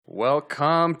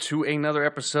Welcome to another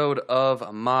episode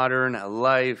of Modern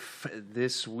Life.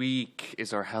 This week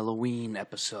is our Halloween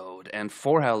episode, and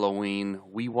for Halloween,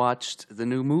 we watched the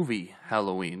new movie,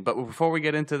 Halloween. But before we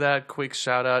get into that, quick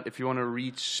shout out, if you want to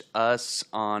reach us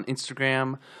on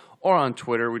Instagram or on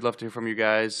Twitter, we'd love to hear from you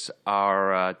guys.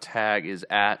 Our tag is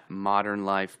at Modern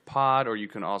Life Pod, or you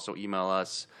can also email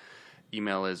us.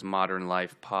 Email is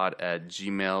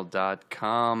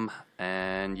modernlifepod@gmail.com,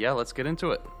 and yeah, let's get into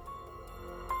it.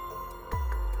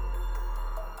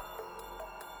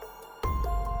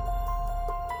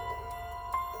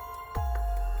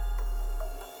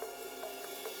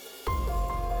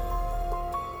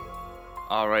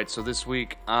 All right, so this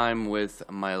week I'm with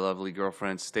my lovely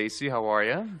girlfriend, Stacy. How are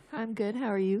you? I'm good. How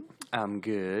are you? I'm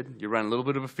good. You're running a little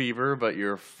bit of a fever, but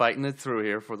you're fighting it through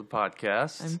here for the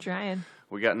podcast. I'm trying.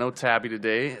 We got no Tabby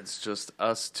today. It's just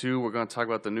us two. We're going to talk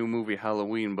about the new movie,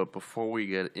 Halloween. But before we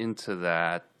get into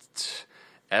that,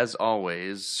 as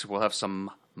always, we'll have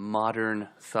some modern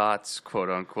thoughts, quote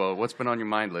unquote. What's been on your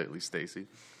mind lately, Stacy?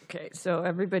 Okay, so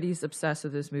everybody's obsessed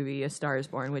with this movie, A Star is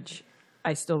Born, which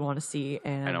I still want to see.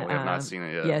 And I know we have not seen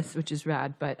it yet. Yes, which is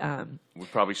rad. But we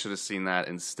probably should have seen that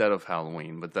instead of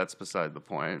Halloween, but that's beside the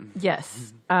point.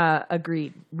 Yes,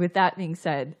 agreed. With that being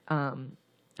said, I'm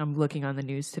looking on the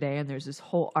news today, and there's this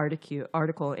whole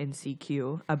article in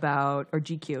CQ about, or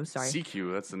GQ, sorry.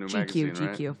 CQ, that's the new magazine,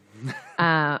 GQ,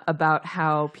 right? About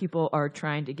how people are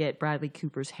trying to get Bradley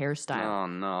Cooper's hairstyle. Oh,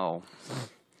 no.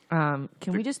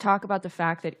 Can we just talk about the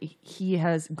fact that he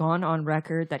has gone on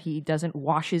record that he doesn't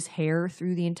wash his hair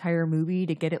through the entire movie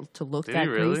to get it to look Did that he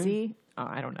really? greasy? Oh,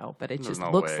 I don't know, but it There's just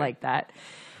no looks way. like that.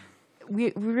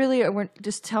 We really are,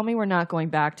 just tell me we're not going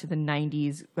back to the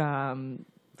 90s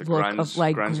look of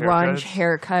like grunge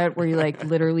haircut where you like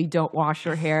literally don't wash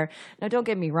your hair. Now, don't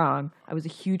get me wrong. I was a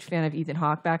huge fan of Ethan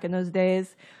Hawke back in those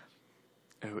days.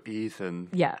 Oh, Ethan.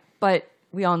 Yeah, but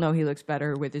we all know he looks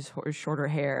better with his shorter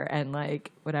hair and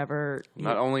like whatever.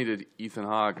 Not only did Ethan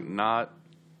Hawke not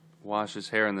wash his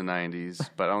hair in the 90s,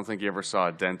 but I don't think he ever saw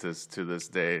a dentist to this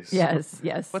day. So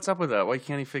Yes. what's up with that? Why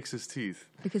can't he fix his teeth?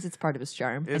 Because it's part of his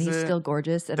charm, Is and he's it? still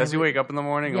gorgeous. And Does he wake up in the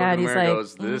morning, Yeah, look in the and mirror,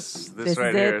 he's and like, goes, this is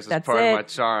right it. here is That's part it. of my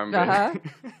charm, baby.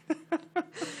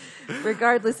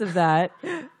 Regardless of that,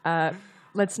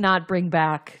 let's not bring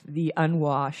back the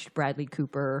unwashed Bradley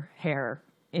Cooper hair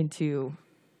into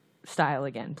style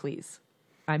again, please.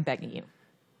 I'm begging you.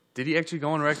 Did he actually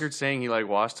go on record saying he like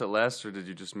washed it less, or did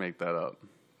you just make that up?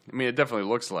 I mean, it definitely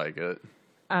looks like it.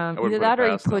 Either that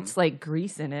or he puts like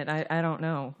grease in it. I don't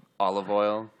know. Olive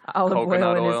oil?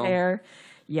 Coconut oil in his hair.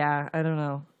 Yeah, I don't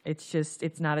know. It's just,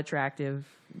 it's not attractive.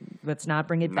 Let's not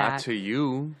bring it back. Not to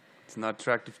you. It's not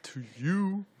attractive to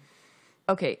you.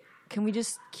 Okay, can we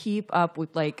just keep up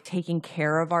with like taking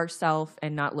care of ourselves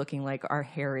and not looking like our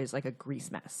hair is like a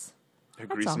grease mess? A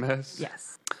grease mess?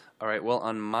 Yes. All right, well,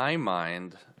 on my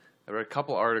mind, I read a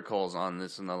couple articles on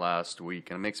this in the last week,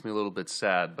 and it makes me a little bit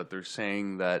sad, but they're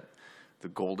saying that the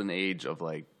golden age of,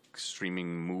 like,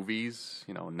 streaming movies,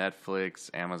 you know,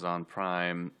 Netflix, Amazon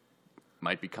Prime,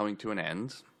 might be coming to an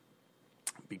end,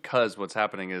 because what's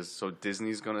happening is, so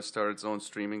Disney's going to start its own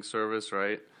streaming service,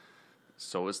 right?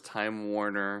 So is Time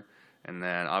Warner, and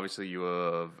then obviously you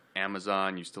have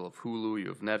Amazon, you still have Hulu, you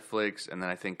have Netflix, and then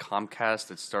I think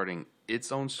Comcast is starting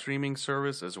its own streaming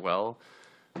service as well.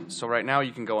 So right now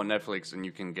you can go on Netflix and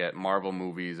you can get Marvel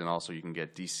movies and also you can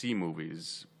get DC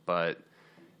movies. But,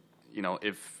 you know,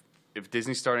 if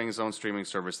Disney's starting its own streaming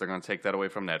service, they're going to take that away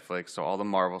from Netflix. So all the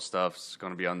Marvel stuff's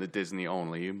going to be on the Disney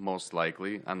only, most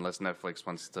likely, unless Netflix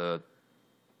wants to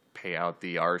pay out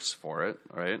the arse for it,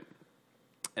 right?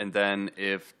 And then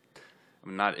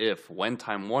when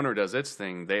Time Warner does its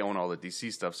thing, they own all the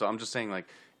DC stuff. So I'm just saying, like,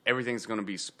 everything's going to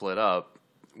be split up,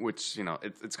 which, you know,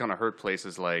 it's going to hurt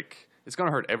places like, it's going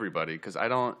to hurt everybody, because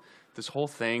this whole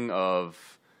thing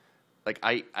of, like,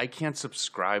 I can't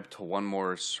subscribe to one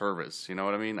more service, you know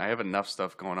what I mean? I have enough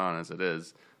stuff going on as it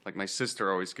is. Like, my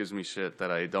sister always gives me shit that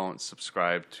I don't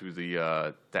subscribe to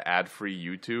the ad-free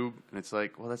YouTube, and it's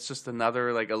like, well, that's just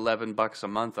another, like, $11 a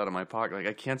month out of my pocket. Like,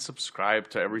 I can't subscribe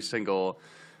to every single,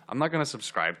 I'm not going to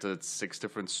subscribe to 6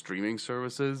 different streaming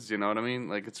services, you know what I mean?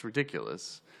 Like, it's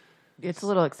ridiculous. It's a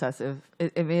little excessive.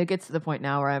 It gets to the point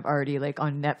now where I'm already like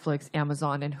on Netflix,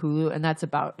 Amazon, and Hulu, and that's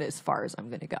about as far as I'm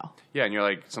going to go. Yeah, and you're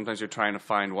like, sometimes you're trying to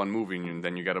find one movie, and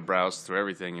then you got to browse through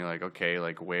everything. You're like, okay,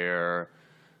 like where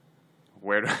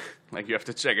do, like you have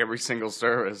to check every single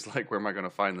service. Like, where am I going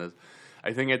to find this?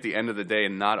 I think at the end of the day,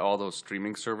 not all those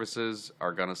streaming services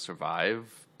are going to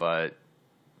survive, but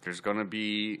there's going to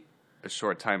be a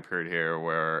short time period here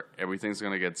where everything's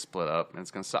going to get split up, and it's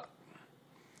going to suck.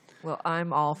 Well,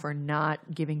 I'm all for not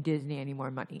giving Disney any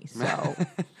more money. So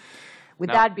With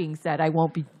that being said, I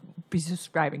won't be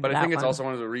subscribing to that. But I think it's one. also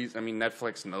one of the reasons. I mean,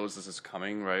 Netflix knows this is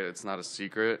coming, right? It's not a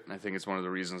secret. I think it's one of the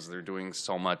reasons they're doing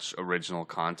so much original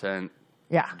content.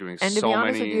 Yeah. Doing and to so be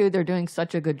honest many, with you, they're doing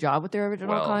such a good job with their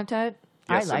original content.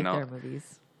 Yes I like their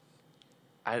movies.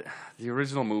 The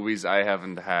original movies I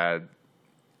haven't had.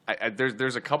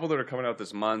 There's a couple that are coming out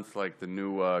this month, like the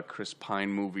new Chris Pine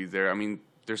movie. There, I mean,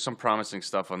 there's some promising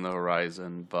stuff on the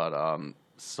horizon, but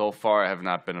so far I have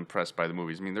not been impressed by the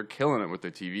movies. I mean, they're killing it with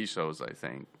their TV shows, I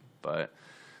think, but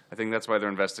I think that's why they're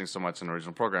investing so much in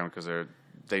original programming, because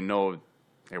they know,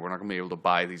 hey, we're not going to be able to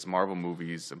buy these Marvel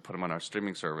movies and put them on our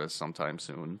streaming service sometime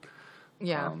soon.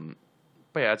 Yeah.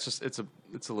 But yeah,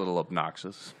 it's a little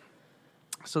obnoxious.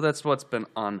 So that's what's been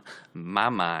on my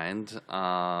mind.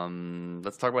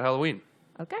 Let's talk about Halloween.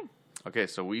 Okay,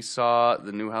 so we saw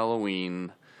the new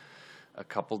Halloween a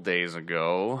couple days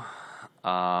ago.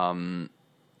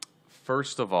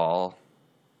 First of all,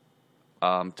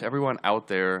 to everyone out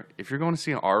there, if you're going to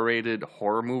see an R-rated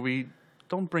horror movie,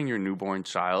 don't bring your newborn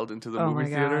child into the movie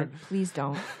theater. God. Please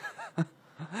don't.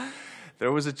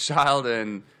 There was a child,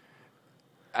 and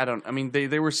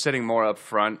they were sitting more up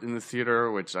front in the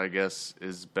theater, which I guess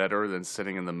is better than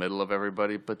sitting in the middle of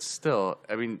everybody. But still,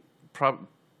 I mean,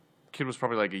 kid was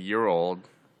probably like a year old.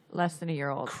 Less than a year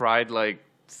old. Cried like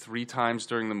 3 times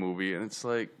during the movie, and it's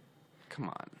like, come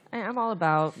on. I'm all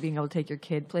about being able to take your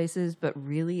kid places, but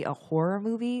really a horror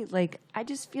movie? Like, I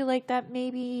just feel like that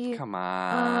maybe... Come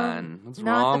on. What's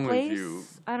wrong with you?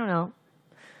 I don't know.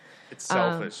 It's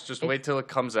selfish. Just wait till it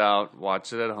comes out.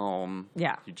 Watch it at home.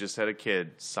 Yeah. You just had a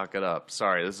kid. Suck it up.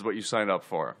 Sorry, this is what you signed up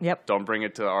for. Yep. Don't bring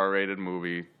it to an R-rated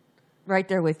movie. Right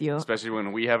there with you. Especially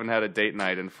when we haven't had a date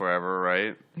night in forever,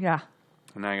 right? Yeah.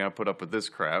 And now I got to put up with this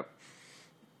crap.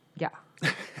 Yeah.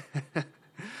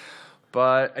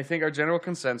 But I think our general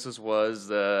consensus was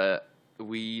that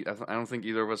I don't think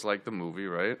either of us liked the movie,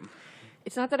 right?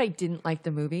 It's not that I didn't like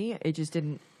the movie. It just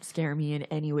didn't scare me in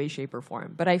any way, shape, or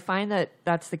form. But I find that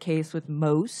that's the case with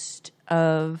most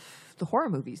of the horror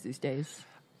movies these days.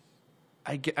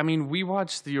 I mean, we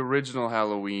watched the original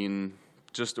Halloween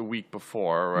just a week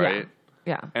before, right?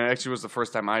 Yeah. And it actually was the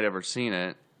first time I'd ever seen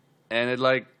it. And it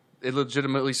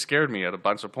legitimately scared me at a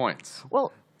bunch of points.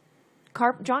 Well,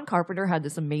 John Carpenter had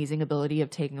this amazing ability of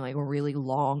taking like really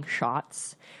long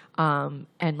shots, and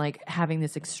like having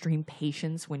this extreme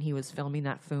patience when he was filming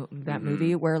that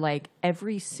movie, where like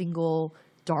every single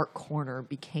dark corner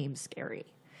became scary,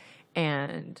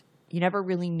 and you never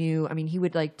really knew. I mean, he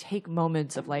would like take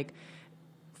moments of like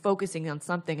focusing on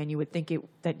something, and you would think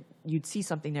that you'd see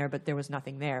something there, but there was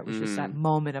nothing there. It was just that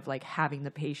moment of like having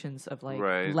the patience of like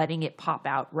letting it pop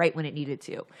out right when it needed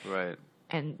to. Right.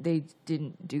 And they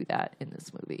didn't do that in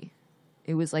this movie.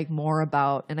 It was like more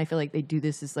about, and I feel like they do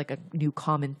this as like a new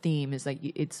common theme, is like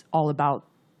it's all about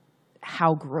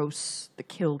how gross the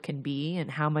kill can be and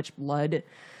how much blood.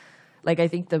 Like I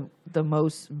think the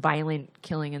most violent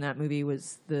killing in that movie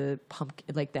was the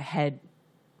pumpkin, like the head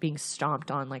being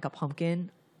stomped on like a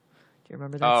pumpkin. Do you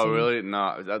remember that scene? Oh, really?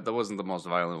 No, that wasn't the most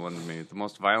violent one to me. The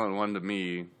most violent one to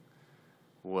me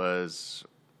was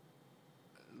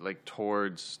like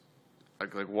towards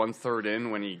like 1/3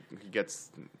 in when he gets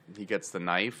the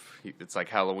knife. It's like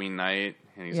Halloween night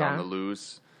and he's on the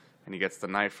loose and he gets the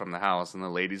knife from the house and the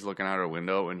lady's looking out her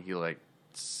window and he like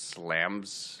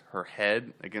slams her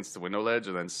head against the window ledge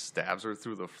and then stabs her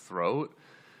through the throat.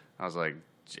 I was like,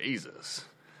 Jesus.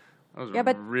 That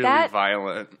was really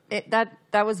violent.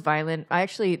 That was violent. I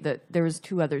actually, there was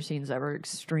 2 other scenes that were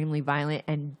extremely violent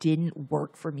and didn't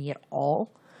work for me at all.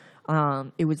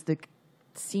 It was the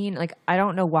scene, like, I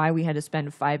don't know why we had to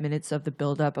spend 5 minutes of the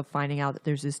buildup of finding out that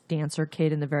there's this dancer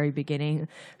kid in the very beginning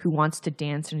who wants to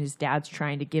dance and his dad's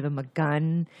trying to give him a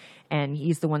gun and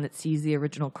he's the one that sees the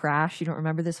original crash. You don't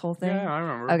remember this whole thing? Yeah, I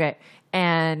remember. Okay.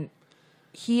 And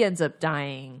he ends up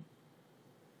dying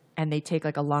and they take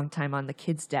like a long time on the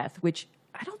kid's death, which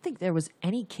I don't think there was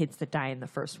any kids that die in the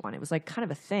first one. It was like kind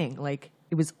of a thing. Like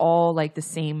it was all like the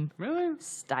same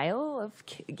style of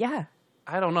yeah.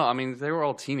 I don't know. I mean, they were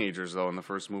all teenagers though in the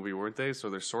first movie, weren't they? So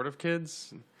they're sort of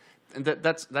kids. And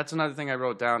that's another thing I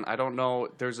wrote down. I don't know.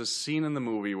 There's a scene in the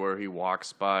movie where he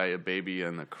walks by a baby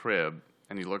in the crib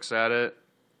and he looks at it,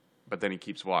 but then he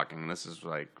keeps walking. And this is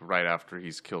like right after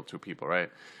he's killed 2 people, right?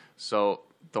 So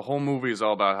the whole movie is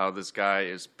all about how this guy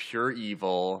is pure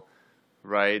evil,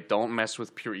 right? Don't mess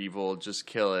with pure evil, just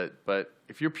kill it. But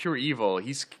if you're pure evil,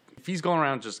 if he's going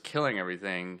around just killing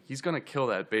everything, he's gonna kill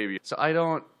that baby. So I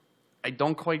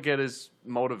don't quite get his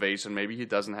motivation. Maybe he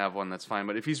doesn't have one, that's fine.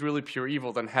 But if he's really pure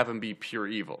evil, then have him be pure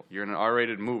evil. You're in an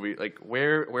R-rated movie. Like,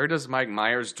 where does Mike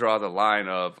Myers draw the line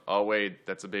of, oh, wait,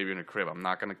 that's a baby in a crib, I'm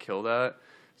not going to kill that?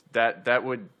 that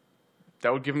would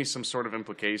give me some sort of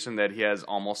implication that he has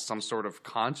almost some sort of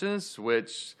conscience,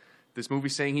 which this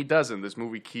movie's saying he doesn't. This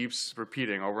movie keeps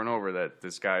repeating over and over that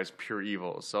this guy is pure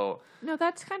evil. So no,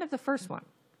 that's kind of the first one.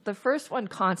 The first one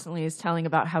constantly is telling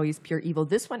about how he's pure evil.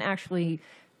 This one actually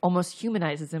almost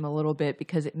humanizes him a little bit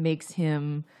because it makes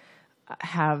him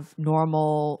have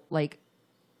normal, like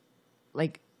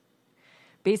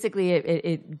basically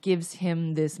it gives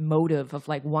him this motive of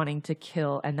like wanting to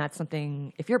kill. And that's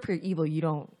something, if you're pure evil,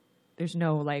 there's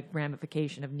no like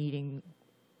ramification of needing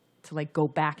to like go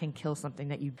back and kill something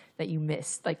that you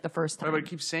missed like the first time. Right, but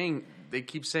they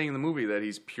keep saying in the movie that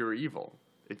he's pure evil.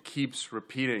 It keeps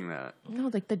repeating that. No,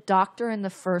 like the doctor in the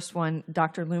first one,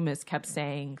 Dr. Loomis kept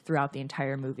saying throughout the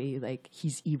entire movie, like,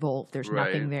 he's evil. There's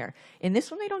nothing there. In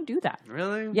this one, they don't do that.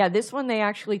 Really? Yeah, this one, they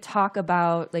actually talk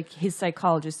about, like, his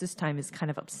psychologist this time is kind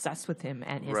of obsessed with him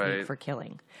and his need for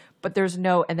killing. But there's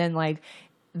no, and then, like,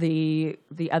 the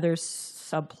other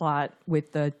subplot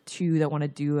with the two that want to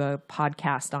do a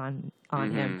podcast on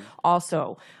him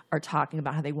also are talking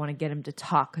about how they want to get him to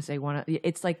talk because they want to.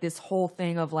 It's like this whole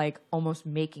thing of like almost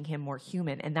making him more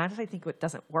human, and that's I think what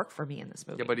doesn't work for me in this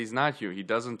movie. Yeah, but he's not human. He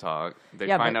doesn't talk. They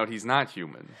find out he's not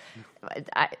human.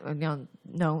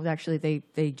 No, actually,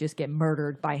 they just get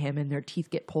murdered by him, and their teeth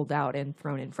get pulled out and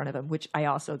thrown in front of him. Which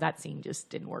that scene just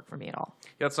didn't work for me at all.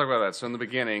 Yeah, let's talk about that. So in the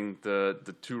beginning,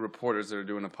 the two reporters that are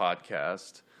doing a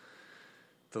podcast.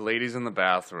 The lady's in the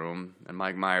bathroom, and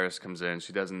Mike Myers comes in.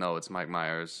 She doesn't know it's Mike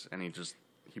Myers, and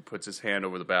he puts his hand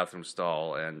over the bathroom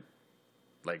stall and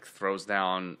like throws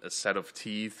down a set of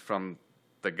teeth from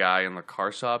the guy in the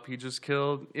car shop he just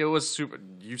killed. It was super.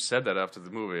 You said that after the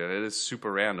movie, and it is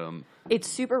super random. It's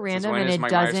super random, and it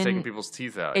Mike doesn't. Myers taking people's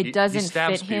teeth out. It doesn't he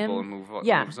stabs fit people him. And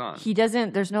moves on. He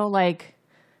doesn't. There's no like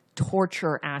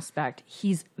torture aspect.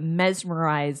 He's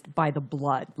mesmerized by the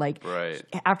blood. Like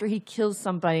after he kills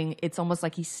somebody, it's almost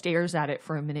like he stares at it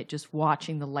for a minute, just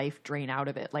watching the life drain out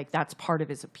of it. Like that's part of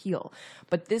his appeal.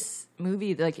 But this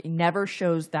movie, like, it never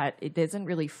shows that. It doesn't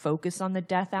really focus on the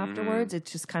death afterwards.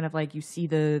 It's just kind of like you see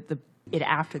it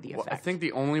after the effect. Well, I think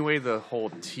the only way the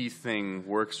whole teeth thing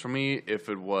works for me if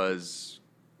it would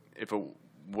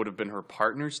have been her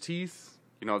partner's teeth,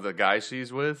 the guy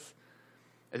she's with.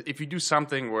 If you do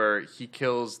something where he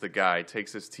kills the guy,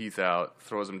 takes his teeth out,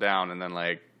 throws him down, and then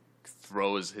like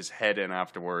throws his head in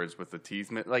afterwards with the teeth,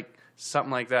 like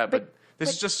something like that. But this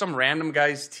is just some random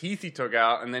guy's teeth he took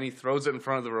out, and then he throws it in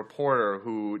front of the reporter,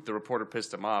 who the reporter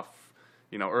pissed him off,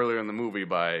 earlier in the movie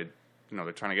by,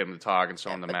 they're trying to get him to talk and show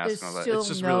him the mask and all that. It's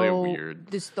just really weird.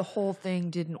 The whole thing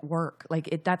didn't work.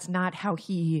 Like that's not how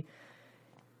he.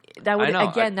 That would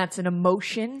again. That's an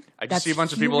emotion. I just see a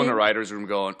bunch of people in the writers' room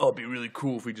going, "Oh, it'd be really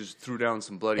cool if we just threw down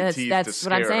some bloody teeth." That's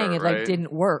what I'm saying. Her, right? It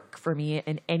didn't work for me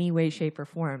in any way, shape, or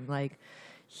form. Like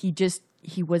he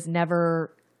was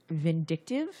never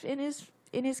vindictive in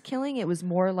his killing. It was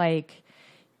more like,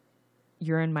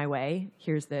 "You're in my way.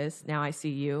 Here's this. Now I see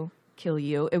you. Kill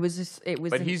you." It was just. It was.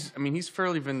 But he's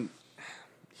fairly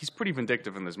He's pretty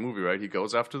vindictive in this movie, right? He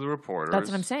goes after the reporters.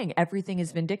 That's what I'm saying. Everything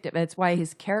is vindictive. That's why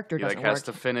his character doesn't work. He has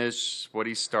to finish what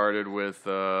he started with.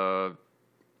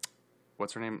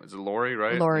 What's her name? Is it Laurie,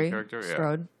 right? Laurie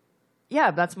Strode.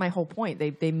 Yeah, that's my whole point.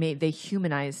 They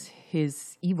humanize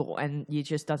his evil, and it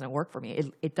just doesn't work for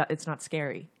me. It's not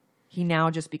scary. He now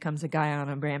just becomes a guy on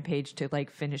a rampage to like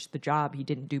finish the job he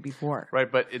didn't do before.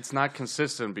 Right, but it's not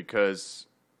consistent because.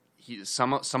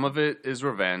 Some of it is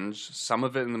revenge. Some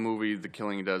of it in the movie, the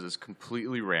killing he does is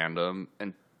completely random,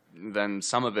 and then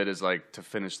some of it is like to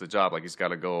finish the job. Like he's got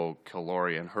to go kill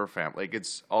Laurie and her family. Like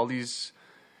it's all these,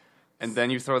 and then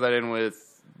you throw that in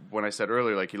with when I said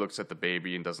earlier, like he looks at the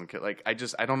baby and doesn't kill. Like I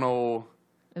don't know.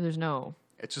 There's no.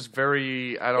 It's just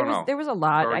very. I don't know. There was a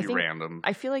lot. Very random.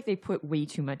 I feel like they put way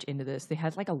too much into this. They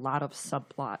had like a lot of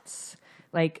subplots.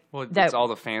 Like it's all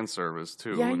the fan service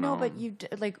too. Yeah, I know, but you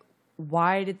like.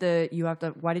 Why did you have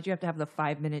to have the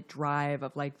 5-minute drive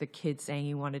of like the kid saying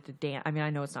he wanted to dance? I mean, I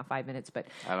know it's not 5 minutes, but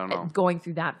I don't know. Going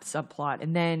through that subplot.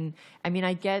 And then, I mean,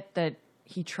 I get that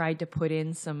he tried to put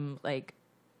in some like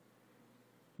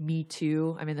Me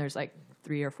Too. I mean, there's like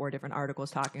 3 or 4 different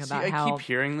articles talking about how I keep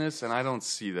hearing this and I don't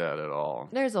see that at all.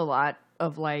 There's a lot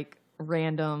of like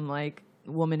random like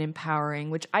woman empowering,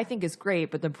 which I think is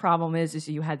great, but the problem is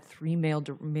you had 3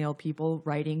 male people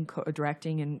writing,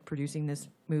 directing, and producing this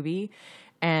movie,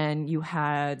 and you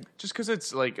had just because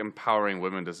it's like empowering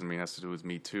women doesn't mean it has to do with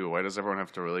Me Too. Why does everyone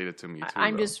have to relate it to Me Too?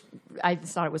 I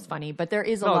just thought it was funny, but there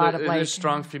is a lot of like there's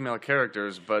strong female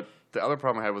characters, but the other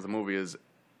problem I had with the movie is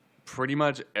pretty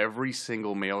much every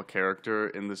single male character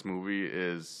in this movie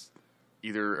is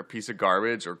either a piece of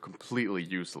garbage or completely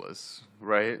useless,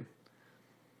 right?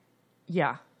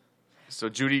 Yeah. So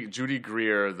Judy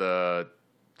Greer, the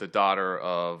daughter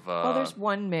of there's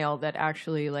one male that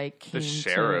actually like came the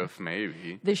sheriff,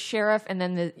 maybe the sheriff, and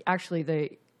then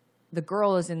the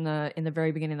girl is in the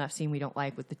very beginning of that scene we don't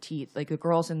like with the teeth. Like the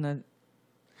girl's in the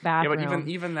bathroom. Yeah, but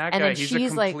even that guy,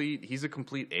 he's a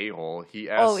complete a-hole. He's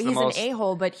an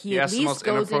a-hole, but he at least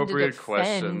goes in to defend.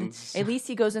 Questions. At least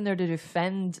he goes in there to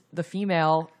defend the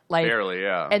female. Like, barely,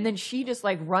 yeah. And then she just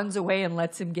like runs away and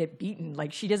lets him get beaten.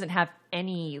 Like she doesn't have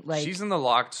any like. She's in the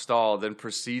locked stall, then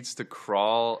proceeds to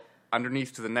crawl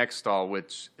underneath to the next stall,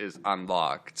 which is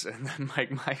unlocked, and then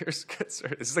Mike Myers gets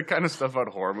her. This is the kind of stuff about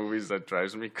horror movies that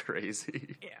drives me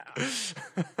crazy. Yeah.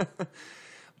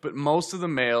 But most of the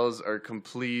males are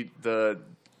complete. The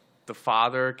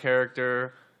father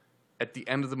character at the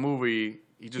end of the movie,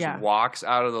 he just walks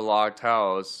out of the locked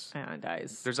house and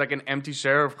dies. There's like an empty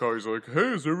sheriff car. He's like,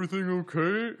 "Hey, is everything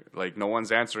okay?" Like no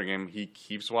one's answering him. He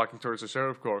keeps walking towards the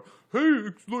sheriff car. "Hey,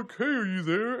 look, hey, are you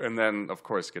there?" And then of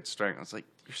course gets strangled. I was like,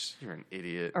 "You're an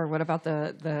idiot." Or what about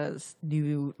the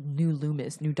new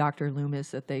Loomis, new Dr.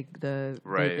 Loomis that they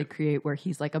create, where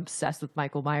he's like obsessed with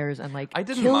Michael Myers and like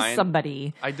kills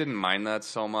somebody. I didn't mind that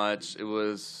so much.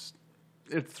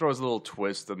 It throws a little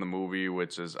twist in the movie,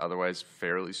 which is otherwise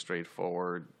fairly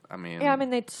straightforward. I mean,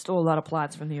 they stole a lot of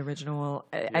plots from the original.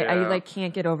 I like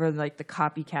can't get over like the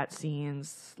copycat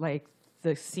scenes, like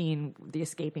the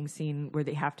escaping scene where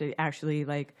they have to actually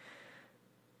like.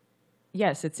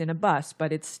 Yes, it's in a bus,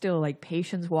 but it's still like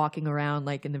patients walking around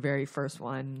like in the very first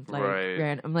one. Like,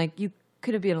 right. I'm like, you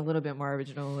could have been a little bit more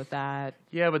original with that.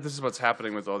 Yeah, but this is what's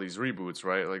happening with all these reboots,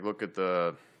 right? Like, look at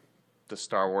the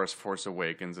Star Wars Force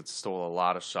Awakens. It stole a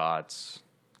lot of shots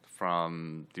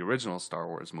from the original Star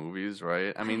Wars movies,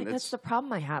 right? I mean, that's the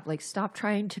problem I have. Like, stop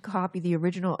trying to copy the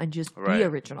original and just be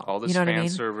original. All this fan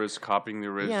service, copying the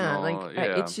original.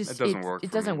 It's just it doesn't work.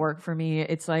 It doesn't work for me.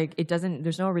 It's like it doesn't.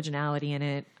 There's no originality in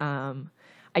it.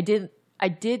 I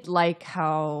did like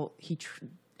how he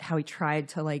tried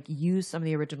to like use some of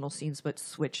the original scenes, but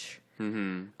switch.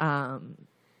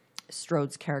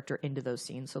 Strode's character into those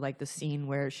scenes. So like the scene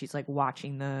where she's like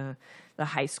watching the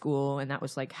high school, and that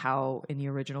was like how in the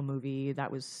original movie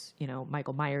that was,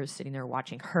 Michael Myers sitting there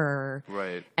watching her.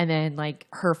 Right. And then like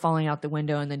her falling out the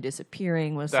window and then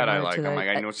disappearing was that I like. I'm like,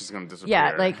 I know she's going to disappear.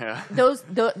 Yeah, like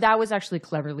that was actually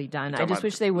cleverly done. I just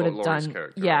wish they would have done.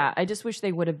 Yeah, I just wish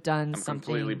they would have done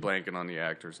something. I'm completely blanking on the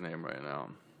actor's name right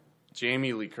now.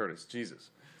 Jamie Lee Curtis.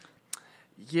 Jesus.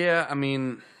 Yeah, I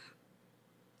mean,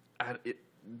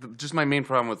 just my main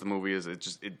problem with the movie is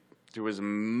there was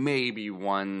maybe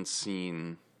one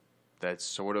scene that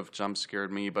sort of jump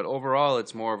scared me, but overall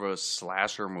it's more of a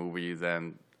slasher movie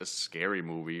than a scary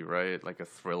movie, right? Like a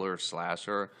thriller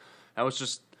slasher. I was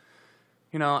just,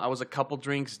 I was a couple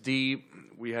drinks deep.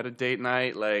 We had a date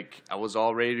night. Like I was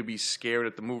all ready to be scared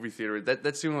at the movie theater.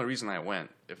 That's the only reason I went.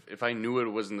 If I knew it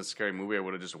wasn't a scary movie, I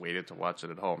would have just waited to watch it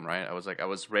at home, right? I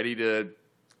was ready to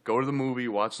go to the movie,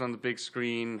 watch it on the big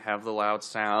screen, have the loud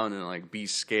sound, and like be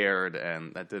scared,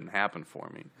 and that didn't happen for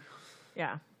me.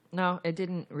 Yeah, no, it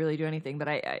didn't really do anything. But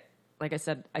I like I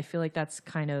said, I feel like that's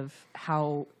kind of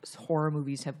how horror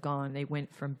movies have gone. They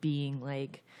went from being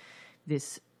like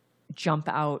this jump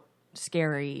out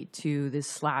scary to this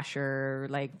slasher.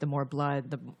 Like the more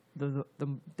blood, the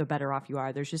better off you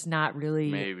are. There's just not really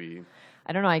maybe.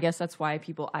 I don't know. I guess that's why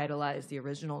people idolize the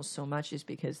originals so much, is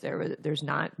because there's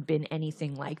not been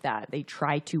anything like that. They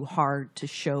try too hard to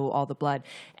show all the blood.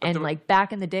 And like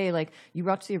back in the day, like you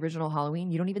watch the original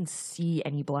Halloween, you don't even see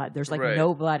any blood. There's like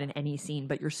no blood in any scene,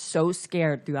 but you're so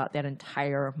scared throughout that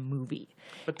entire movie.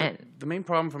 But the main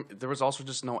problem there was also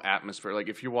just no atmosphere. Like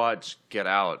if you watch Get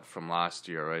Out from last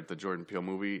year, right, the Jordan Peele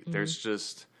movie,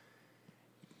 there's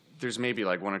maybe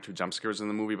like one or two jump scares in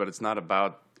the movie, but it's not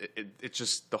about it's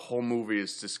just the whole movie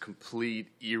is this complete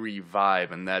eerie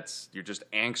vibe, and you're just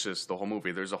anxious the whole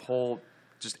movie. There's a whole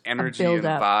just energy and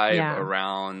vibe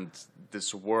around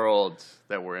this world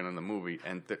that we're in the movie,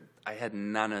 and I had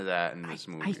none of that in this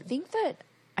movie.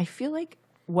 I feel like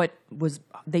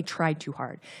they tried too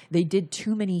hard. They did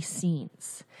too many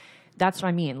scenes. That's what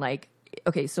I mean. Like,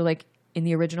 okay, so like in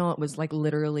the original, it was like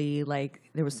literally like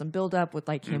there was some buildup with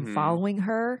like him following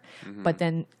her, but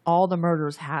then all the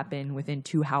murders happen within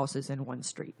 2 houses in one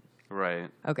street. Right.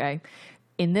 Okay.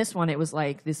 In this one, it was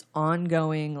like this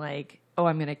ongoing like, oh,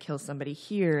 I'm going to kill somebody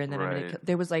here, and then I'm going to.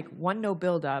 There was like one, no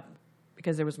buildup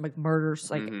because there was like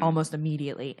murders like almost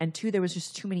immediately, and 2, there was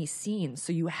just too many scenes.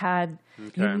 So you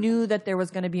knew that there was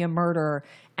going to be a murder,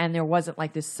 and there wasn't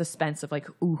like this suspense of like,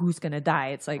 ooh, who's going to die?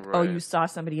 It's like, oh, you saw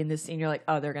somebody in this scene, you're like,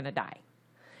 oh, they're going to die.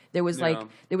 There was there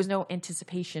was no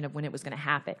anticipation of when it was going to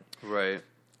happen. Right.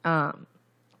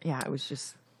 Yeah, it was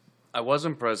just. I was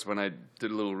impressed when I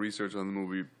did a little research on the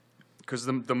movie because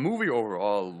the movie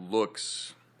overall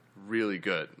looks really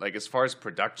good. Like as far as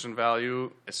production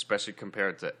value, especially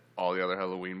compared to all the other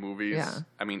Halloween movies. Yeah.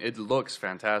 I mean, it looks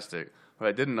fantastic. What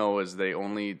I didn't know is they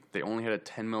only had a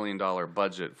 $10 million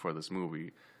budget for this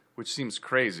movie, which seems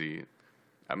crazy.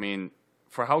 I mean,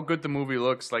 for how good the movie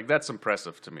looks, like that's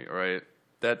impressive to me, right?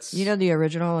 That's the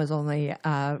original was only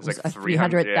was like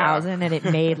 300,000 and it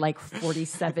made like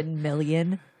 47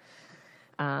 million.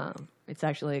 It's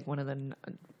actually like one of the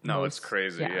it's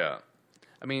crazy. Yeah.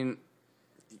 I mean,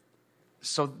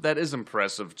 so that is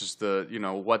impressive. Just how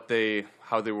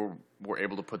they were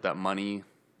able to put that money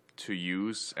to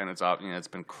use, and it's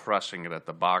been crushing it at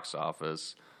the box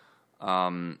office.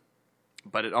 But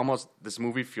this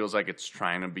movie feels like it's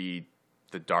trying to be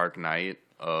the Dark Knight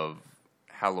of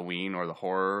Halloween or the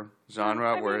horror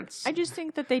genre, I just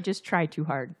think that they just tried too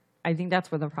hard. I think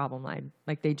that's where the problem lied.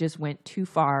 Like they just went too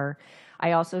far.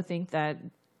 I also think that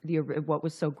what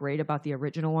was so great about the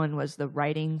original one was the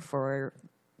writing for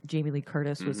Jamie Lee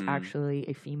Curtis was actually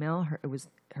a female.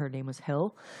 Her name was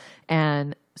Hill,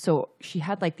 and so she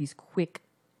had like these quick,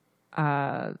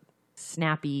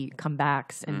 snappy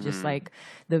comebacks, and just like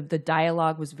the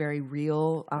dialogue was very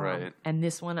real. Right. And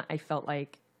this one, I felt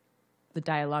like the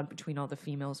dialogue between all the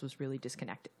females was really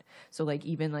disconnected. So like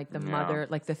even like the mother,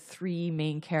 like the three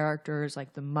main characters,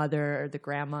 like the mother, the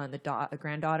grandma, and the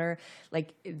granddaughter,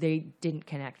 like they didn't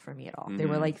connect for me at all. They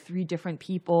were like three different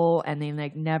people, and they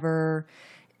like never,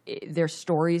 their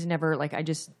stories never like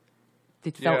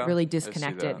it felt really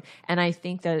disconnected. And I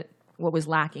think that what was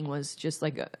lacking was just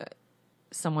like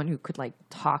someone who could like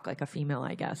talk like a female,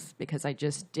 I guess, because I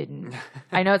just didn't.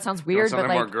 I know it sounds weird, but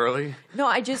like more girly.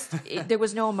 No, there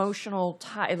was no emotional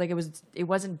tie. Like it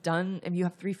wasn't done. If you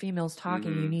have three females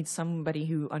talking, you need somebody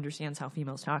who understands how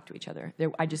females talk to each other.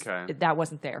 That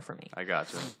wasn't there for me. I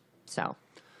gotcha. So,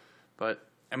 but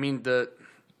I mean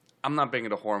I'm not big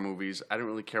into horror movies. I didn't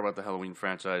really care about the Halloween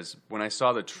franchise. When I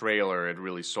saw the trailer, it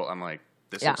really sold. I'm like,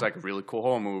 this looks like a really cool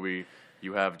horror movie.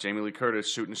 You have Jamie Lee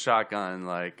Curtis shooting shotgun,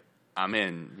 like. I'm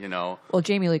in, Well,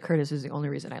 Jamie Lee Curtis is the only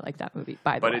reason I like that movie,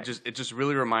 by the way. But it just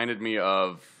really reminded me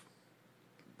of,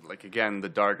 like, again, The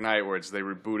Dark Knight, where they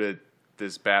rebooted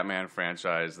this Batman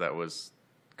franchise that was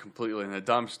completely in a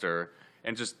dumpster,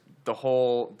 and just the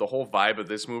whole vibe of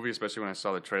this movie, especially when I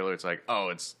saw the trailer, it's like, oh,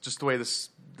 it's just the way the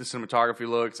cinematography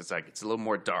looks. It's like it's a little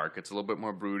more dark, it's a little bit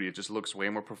more broody. It just looks way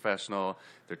more professional.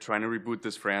 They're trying to reboot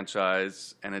this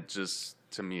franchise, and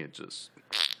to me, it just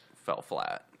fell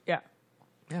flat.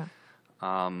 Yeah.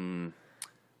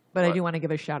 But I do want to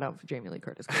give a shout out for Jamie Lee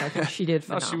Curtis because I think she did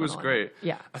phenomenal. No, she was great.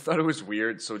 Yeah. I thought it was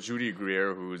weird. So Judy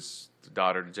Greer, who's the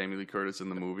daughter to Jamie Lee Curtis in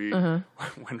the movie,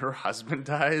 when her husband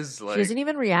dies, like she doesn't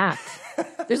even react.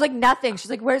 There's like nothing. She's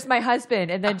like, "Where's my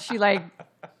husband?" And then she like,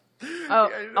 all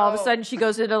of a sudden she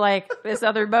goes into like this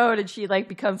other mode and she like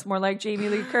becomes more like Jamie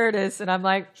Lee Curtis. And I'm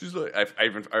like, she's like, I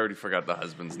already forgot the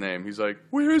husband's name. He's like,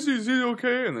 "Where is he? Is he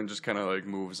okay?" And then just kind of like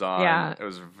moves on. Yeah. It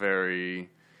was very.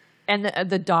 And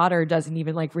the daughter doesn't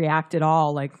even like react at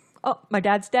all. Like, oh, my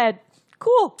dad's dead.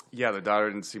 Cool. Yeah, the daughter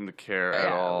didn't seem to care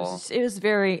at all. It was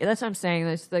very. That's what I'm saying.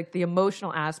 It's like the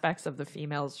emotional aspects of the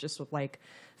females just like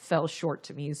fell short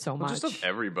to me so much. Just of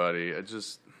everybody. It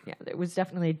was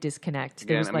definitely a disconnect.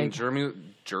 Again, I mean,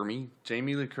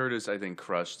 Jamie Lee Curtis, I think,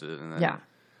 crushed it, and then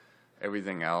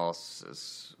everything else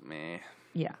is meh.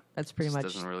 Yeah, that's pretty much.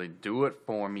 Doesn't really do it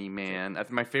for me, man.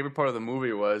 My favorite part of the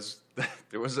movie was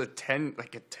there was a 10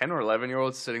 or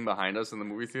 11-year-old sitting behind us in the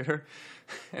movie theater,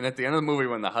 and at the end of the movie,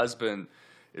 when the husband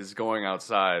is going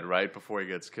outside right before he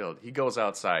gets killed, he goes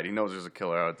outside. He knows there's a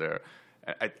killer out there.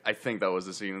 I think that was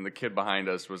the scene, and the kid behind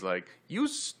us was like, "You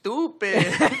stupid!"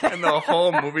 and the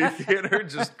whole movie theater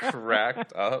just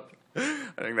cracked up. I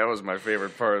think that was my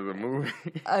favorite part of the movie.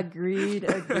 Agreed.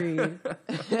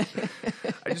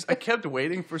 I kept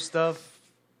waiting for stuff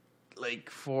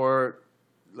for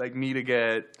me to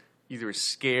get either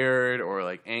scared or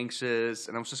like anxious,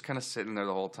 and I was just kind of sitting there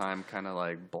the whole time, kind of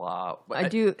like blah.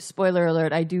 But spoiler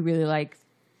alert, I do really like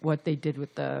what they did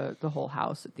with the whole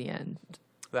house at the end.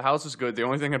 The house is good. The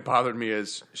only thing that bothered me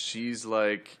is she's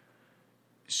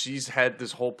had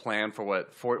this whole plan for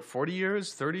what, 40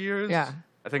 years, 30 years? Yeah.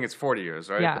 I think it's 40 years,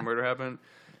 right? Yeah. The murder happened.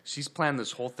 She's planned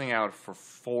this whole thing out for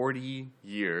 40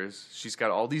 years. She's got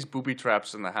all these booby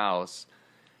traps in the house.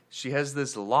 She has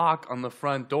this lock on the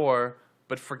front door,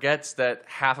 but forgets that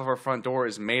half of her front door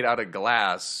is made out of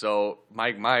glass. So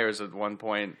Mike Myers at one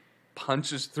point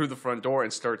punches through the front door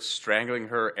and starts strangling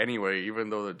her anyway, even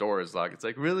though the door is locked. It's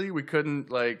like, really? We couldn't,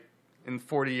 in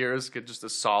 40 years, get just a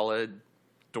solid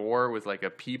door with like a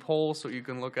peephole so you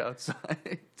can look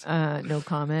outside. No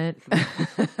comment.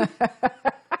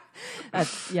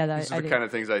 These are the kind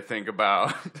of things I think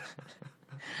about.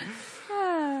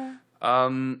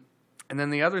 And then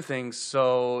the other thing,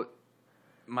 so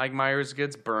Mike Myers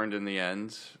gets burned in the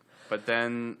end, but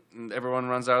then everyone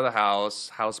runs out of the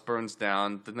house burns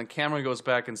down, then the camera goes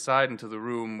back inside into the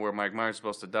room where Mike Myers is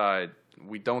supposed to die.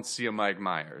 We don't see a Mike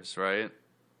Myers, right?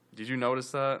 Did you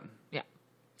notice that? Yeah.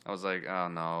 I was like, oh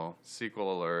no,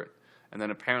 sequel alert. And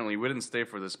then apparently, we didn't stay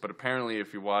for this, but apparently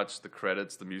if you watch the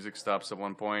credits, the music stops at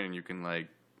one point and you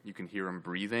can hear him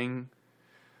breathing.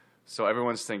 So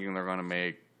everyone's thinking they're going to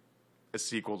make a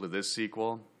sequel to this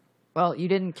sequel. Well, you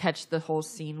didn't catch the whole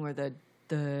scene where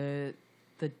the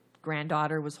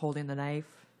granddaughter was holding the knife.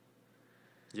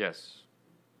 Yes.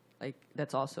 Like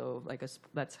that's also like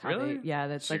that's how really?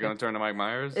 that's so like you're going to turn to Mike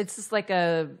Myers? It's just like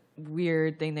a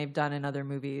weird thing they've done in other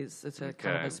movies. It's a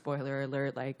kind of a spoiler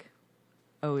alert, like,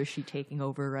 oh, is she taking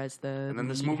over as the And then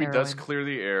this lead movie heroine? does clear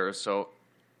the air, so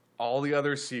all the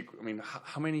other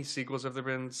how many sequels have there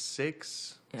been?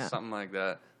 6? Yeah. Something like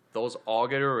that. Those all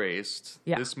get erased.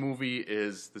 Yeah. This movie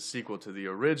is the sequel to the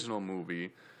original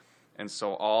movie. And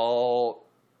so all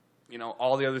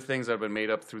the other things that have been made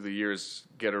up through the years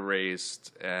get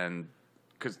erased. And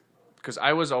because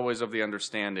I was always of the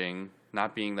understanding,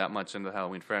 not being that much into the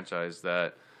Halloween franchise,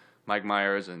 that Mike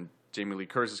Myers and Jamie Lee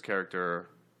Curtis's character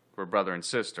were brother and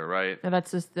sister, right? No,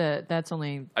 that's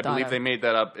only. I believe they made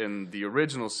that up in the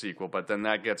original sequel, but then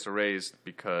that gets erased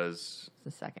because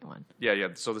the second one. Yeah.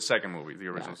 So the second movie, the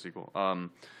original sequel.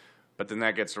 But then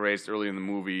that gets erased early in the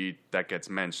movie. That gets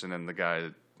mentioned, and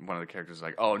one of the characters is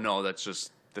like, "Oh no, that's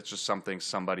just something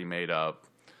somebody made up."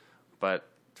 But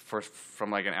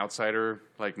from like an outsider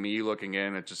like me looking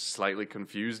in, it just slightly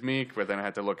confused me. But then I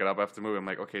had to look it up after the movie. I'm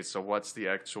like, okay, so what's the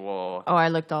actual? Oh, I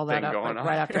looked all that up right on?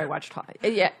 after I watched.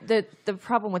 Yeah, the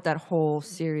problem with that whole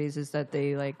series is that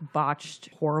they like botched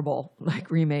horrible like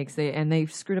remakes. They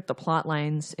screwed up the plot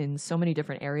lines in so many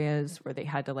different areas where they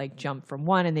had to like jump from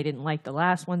one, and they didn't like the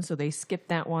last one, so they skipped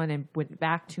that one and went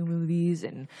back 2 movies.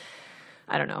 And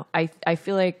I don't know. I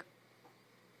feel like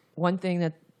one thing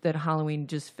that Halloween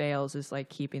just fails is like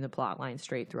keeping the plot line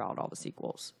straight throughout all the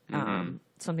sequels. Mm-hmm.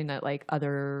 Something that like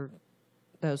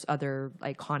those other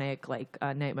iconic like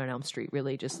Nightmare on Elm Street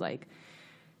really just like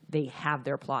they have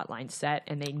their plot line set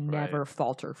and they never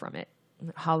falter from it.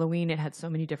 Halloween, it had so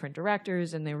many different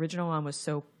directors, and the original one was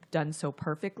done so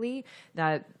perfectly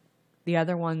that the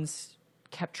other ones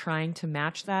kept trying to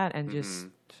match that and just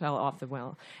fell off the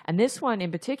well. And this one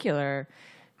in particular,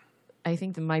 I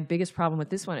think my biggest problem with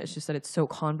this one is just that it's so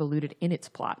convoluted in its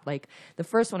plot. Like the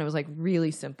first one, it was like really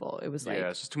simple. It was like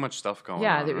it's just too much stuff going on.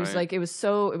 Yeah, it was like it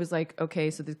was like, okay,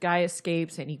 so this guy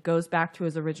escapes and he goes back to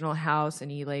his original house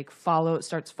and he like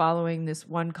starts following this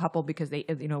one couple because they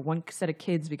one set of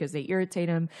kids because they irritate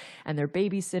him, and they're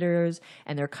babysitters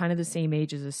and they're kind of the same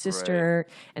age as his sister,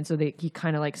 and so he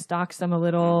kind of like stalks them a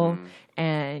little.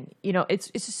 And it's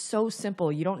just so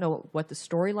simple. You don't know what the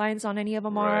storylines on any of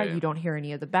them are. You don't hear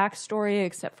any of the backstory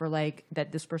except for like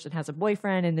that this person has a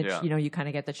boyfriend and that you kind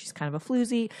of get that she's kind of a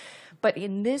floozy. But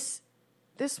in this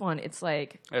one, it's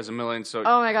like there's a million. So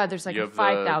oh my god, there's like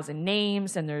 5,000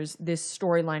 names, and there's this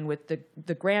storyline with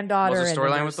the granddaughter. There's a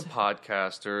storyline with the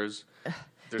podcasters.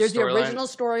 There's the original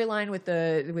storyline with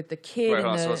the kid.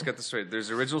 Right, so let's get this straight. There's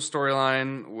the original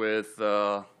storyline with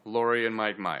Laurie and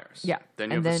Mike Myers. Yeah. Then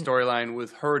you have the storyline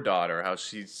with her daughter, how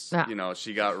she's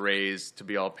she got raised to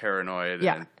be all paranoid.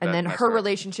 Yeah. And then her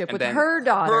relationship with her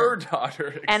daughter. Her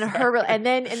daughter. Exactly. And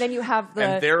then you have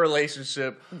their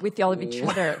relationship with all of each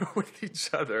other. With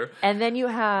each other. And then you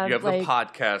have the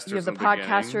podcasters. You have the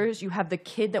podcasters. You have the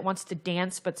kid that wants to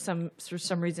dance, but for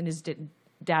some reason his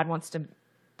dad wants to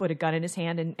put a gun in his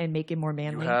hand and make him more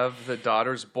manly. You have the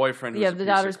daughter's boyfriend who's the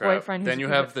daughter's boyfriend. Then you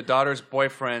have the daughter's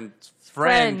boyfriend's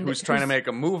friend who's trying to make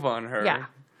a move on her. Yeah.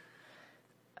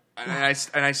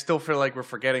 And I still feel like we're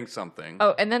forgetting something.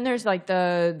 Oh, and then there's like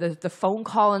the phone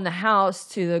call in the house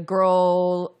to the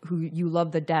girl who you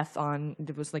love the death on.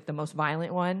 It was like the most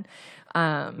violent one.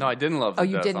 No, I didn't love the death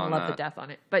on that. Oh, you didn't love the death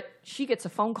on it. But she gets a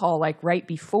phone call like right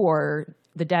before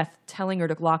the death telling her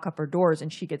to lock up her doors,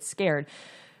 and she gets scared,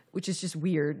 which is just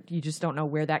weird. You just don't know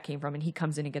where that came from. And he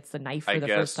comes in and gets the knife for the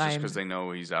first time. I guess just because they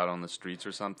know he's out on the streets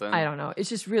or something. I don't know. It's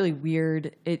just really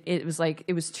weird. It was like,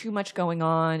 it was too much going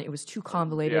on. It was too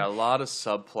convoluted. Yeah, a lot of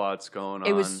subplots going on.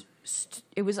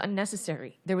 It was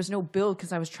unnecessary. There was no build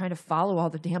because I was trying to follow all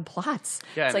the damn plots.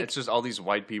 Yeah, it's just all these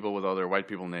white people with other white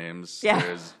people names. Yeah.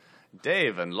 There's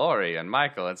Dave and Laurie and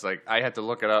Michael. It's like I had to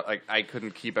look it up. Like I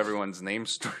couldn't keep everyone's name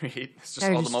straight. It's just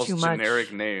all the most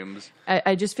generic names.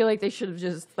 I just feel like they should have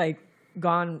just like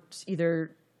gone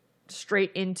either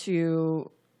straight into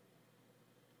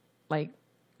like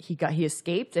he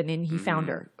escaped and then he found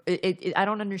her. I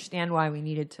don't understand why we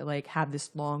needed to like have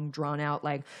this long drawn out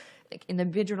like in the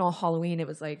original Halloween. It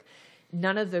was like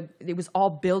it was all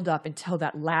build up until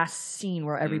that last scene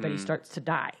where everybody starts to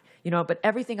die, but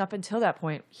everything up until that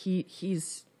point,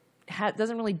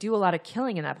 doesn't really do a lot of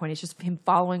killing in that point. It's just him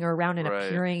following her around and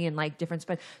appearing in like different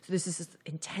spots. So this is this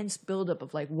intense buildup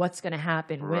of like what's going to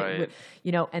happen,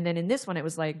 and then in this one, it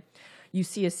was like you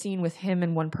see a scene with him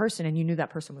and one person and you knew that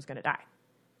person was going to die.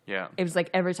 Yeah. It was like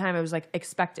every time it was like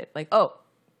expected, like, oh,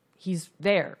 he's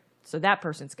there. So that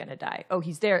person's going to die. Oh,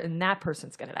 he's there and that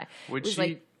person's going to die. Which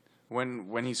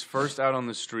when he's first out on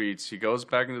the streets, he goes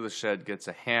back into the shed, gets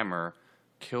a hammer,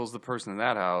 kills the person in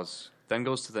that house, then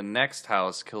goes to the next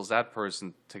house, kills that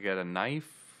person to get a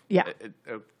knife. Yeah.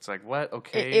 It's like, what?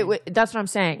 Okay. That's what I'm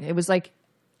saying. It was like,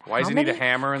 why does he need a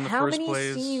hammer in the first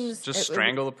place? Just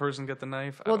strangle the person, get the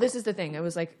knife? Well, this is the thing. It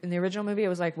was like, in the original movie, it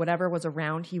was like whatever was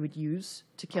around he would use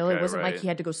to kill. It wasn't like he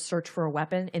had to go search for a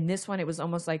weapon. In this one, it was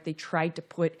almost like they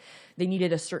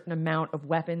needed a certain amount of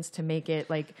weapons to make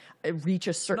it like reach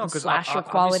a certain slasher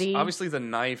quality. Obviously, the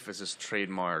knife is his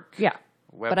trademark. Yeah.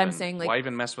 Weapon. But I'm saying like, why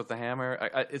even mess with the hammer?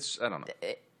 I don't know.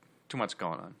 Too much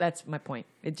going on. That's my point.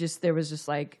 It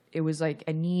was like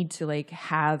a need to like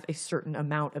have a certain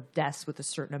amount of deaths with a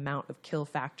certain amount of kill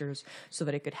factors so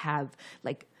that it could have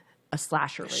like a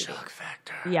slasher rating. Shock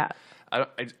factor. Yeah. I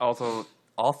also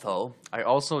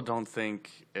don't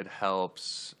think it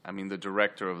helps. I mean, the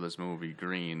director of this movie,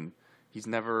 Green, he's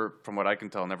never, from what I can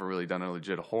tell, never really done a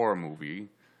legit horror movie.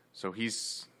 So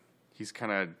he's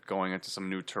kind of going into some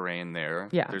new terrain there.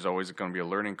 Yeah. There's always going to be a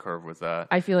learning curve with that.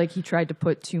 I feel like he tried to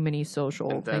put too many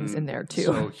social things in there, too.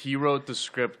 So he wrote the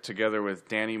script together with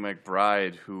Danny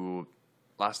McBride, who,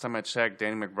 last time I checked,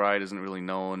 Danny McBride isn't really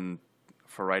known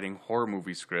for writing horror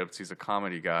movie scripts. He's a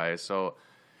comedy guy. So,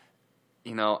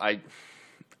 I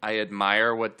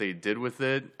admire what they did with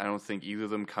it. I don't think either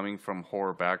of them coming from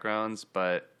horror backgrounds,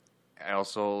 but I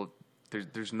also...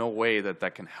 There's no way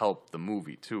that can help the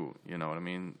movie, too. You know what I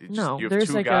mean? You have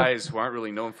two guys who aren't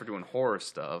really known for doing horror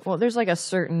stuff. Well, there's like a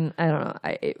certain, I don't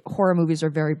know, horror movies are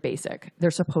very basic. They're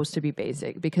supposed to be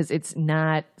basic because it's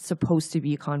not supposed to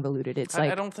be convoluted.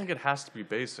 I don't think it has to be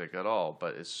basic at all,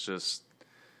 but it's just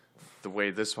the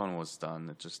way this one was done.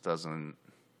 It just doesn't...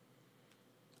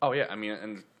 Oh, yeah, I mean,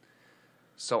 and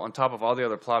so on top of all the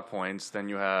other plot points, then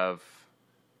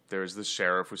there's the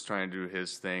sheriff who's trying to do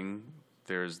his thing.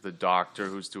 There's the doctor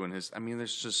who's doing his... I mean,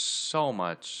 there's just so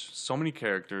many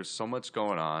characters, so much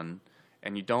going on,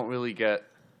 and you don't really get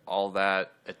all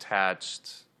that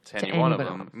attached to any one of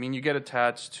them. I mean, you get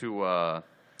attached to,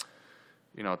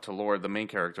 to Laurie, the main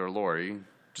character, Laurie,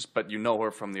 but you know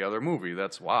her from the other movie.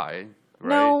 That's why, right?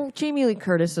 No, Jamie Lee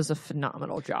Curtis does a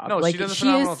phenomenal job. No, she does a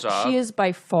phenomenal job. She is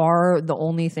by far the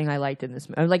only thing I liked in this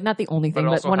movie. Like, not the only thing,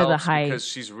 but one of the high... because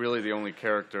she's really the only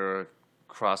character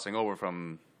crossing over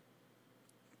from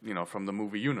the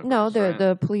movie universe. No,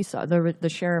 the police, the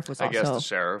sheriff was also... I guess the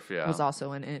sheriff, yeah. Was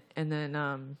also in it. And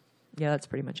then, that's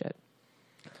pretty much it.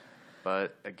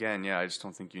 But, again, I just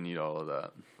don't think you need all of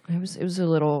that. It was a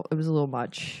little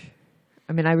much.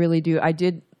 I mean, I really do. I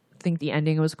did think the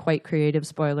ending was quite creative,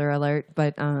 spoiler alert,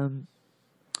 but...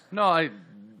 No,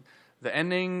 the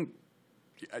ending...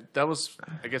 That was,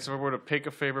 I guess, if I were to pick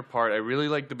a favorite part, I really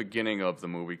like the beginning of the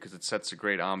movie because it sets a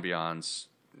great ambiance.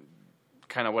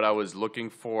 Kind of what I was looking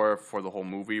for the whole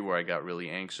movie, where I got really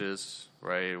anxious,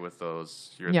 right, with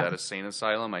those, you're at that insane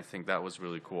asylum. I think that was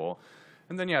really cool.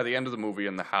 And then, the end of the movie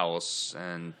in the house,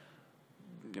 and,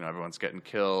 everyone's getting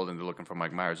killed, and they're looking for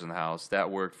Mike Myers in the house.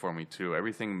 That worked for me, too.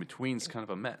 Everything in between is kind of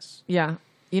a mess. Yeah.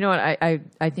 You know what?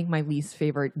 I think my least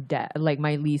favorite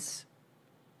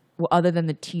well, other than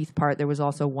the teeth part, there was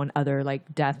also one other,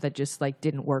 death that just,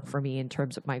 didn't work for me in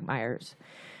terms of Mike Myers.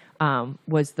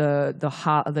 Was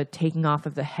the taking off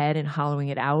of the head and hollowing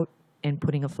it out and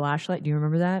putting a flashlight. Do you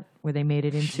remember that? Where they made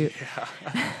it into... Yeah,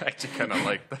 I actually kind of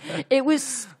like that. It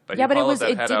was... But yeah, but it was...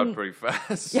 That head out pretty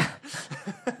fast. Yeah.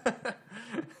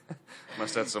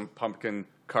 Must have some pumpkin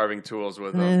carving tools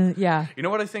with them. Yeah. You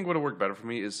know what I think would have worked better for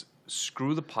me is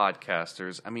screw the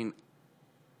podcasters. I mean,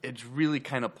 it's really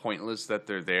kind of pointless that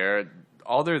they're there.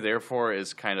 All they're there for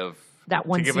is kind of... That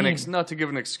one scene. Not to give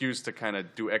an excuse to kind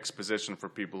of do exposition for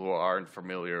people who aren't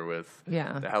familiar with the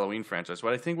Halloween franchise.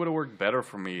 What I think would have worked better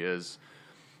for me is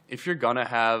if you're going to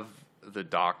have the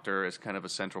doctor as kind of a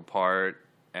central part,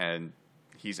 and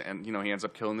he ends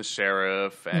up killing the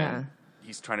sheriff, and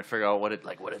he's trying to figure out what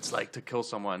it's like to kill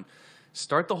someone.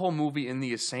 Start the whole movie in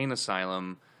the insane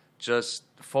asylum, Just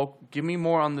give me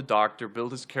more on the Doctor,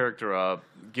 build his character up,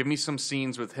 give me some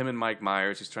scenes with him and Mike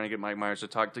Myers. He's trying to get Mike Myers to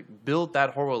talk, to build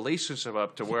that whole relationship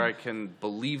up to where I can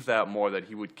believe that more, that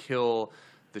he would kill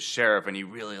the sheriff, and he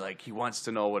really he wants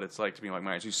to know what it's like to be Mike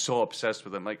Myers. He's so obsessed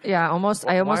with him. I almost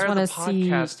want to see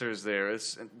podcasters there.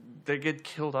 They get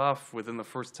killed off within the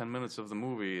first 10 minutes of the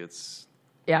movie.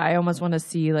 I almost want to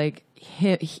see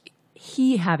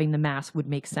he having the mask would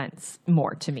make sense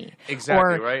more to me.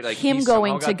 Exactly, or right? Him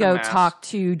going to go talk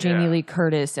to Jamie Lee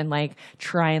Curtis and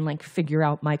try and figure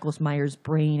out Michael Myers'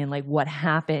 brain and what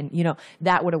happened.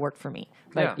 That would have worked for me.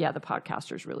 But the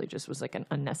podcasters really just was an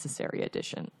unnecessary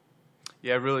addition.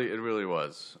 Yeah, it really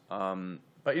was.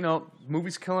 But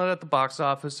movie's killing it at the box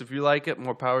office. If you like it,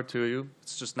 more power to you.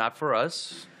 It's just not for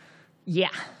us. Yeah.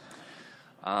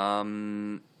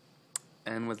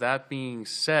 And with that being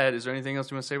said, is there anything else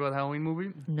you want to say about the Halloween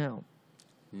movie? No,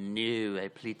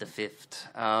 I plead the fifth.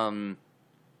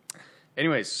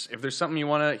 Anyways, if there's something you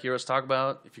want to hear us talk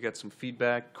about, if you got some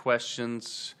feedback,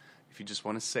 questions, if you just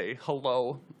want to say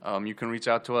hello, you can reach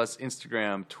out to us,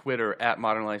 Instagram, Twitter,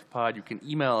 @ModernLifePod. You can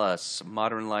email us,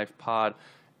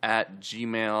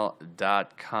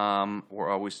 modernlifepod@gmail.com. We're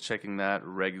always checking that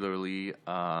regularly.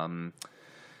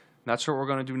 Not sure what we're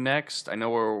going to do next. I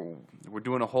know we're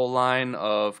doing a whole line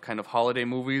of kind of holiday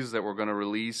movies that we're going to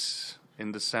release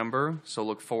in December, so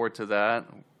look forward to that.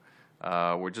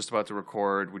 We're just about to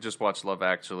record. We just watched Love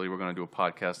Actually. We're going to do a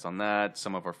podcast on that,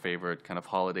 some of our favorite kind of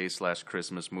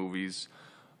holiday/Christmas movies.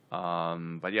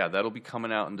 But yeah, that'll be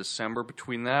coming out in December.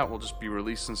 Between that, we'll just be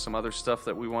releasing some other stuff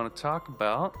that we want to talk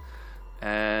about,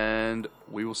 and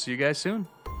we will see you guys soon.